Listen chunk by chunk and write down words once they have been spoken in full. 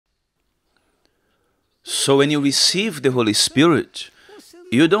So when you receive the Holy Spirit,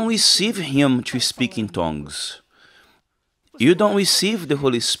 you don't receive Him to speak in tongues. You don't receive the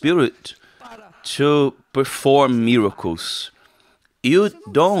Holy Spirit to perform miracles.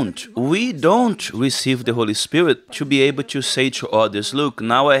 We don't receive the Holy Spirit to be able to say to others, look,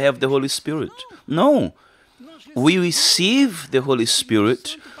 now I have the Holy Spirit. No, we receive the Holy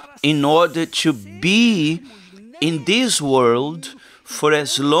Spirit in order to be in this world, for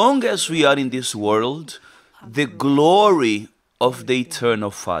as long as we are in this world, the glory of the eternal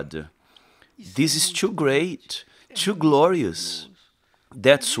Father. This is too great, too glorious.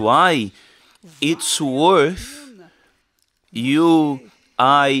 That's why it's worth you,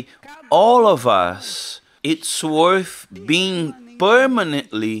 I, all of us, it's worth being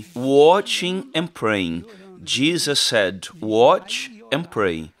permanently watching and praying. Jesus said, watch and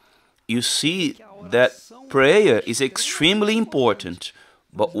pray. You see that prayer is extremely important,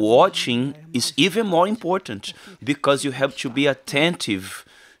 but watching is even more important because you have to be attentive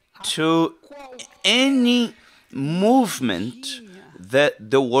to any movement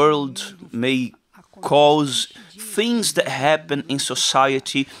that the world may cause, things that happen in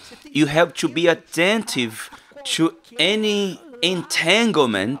society. You have to be attentive to any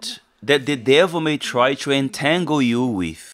entanglement that the devil may try to entangle you with.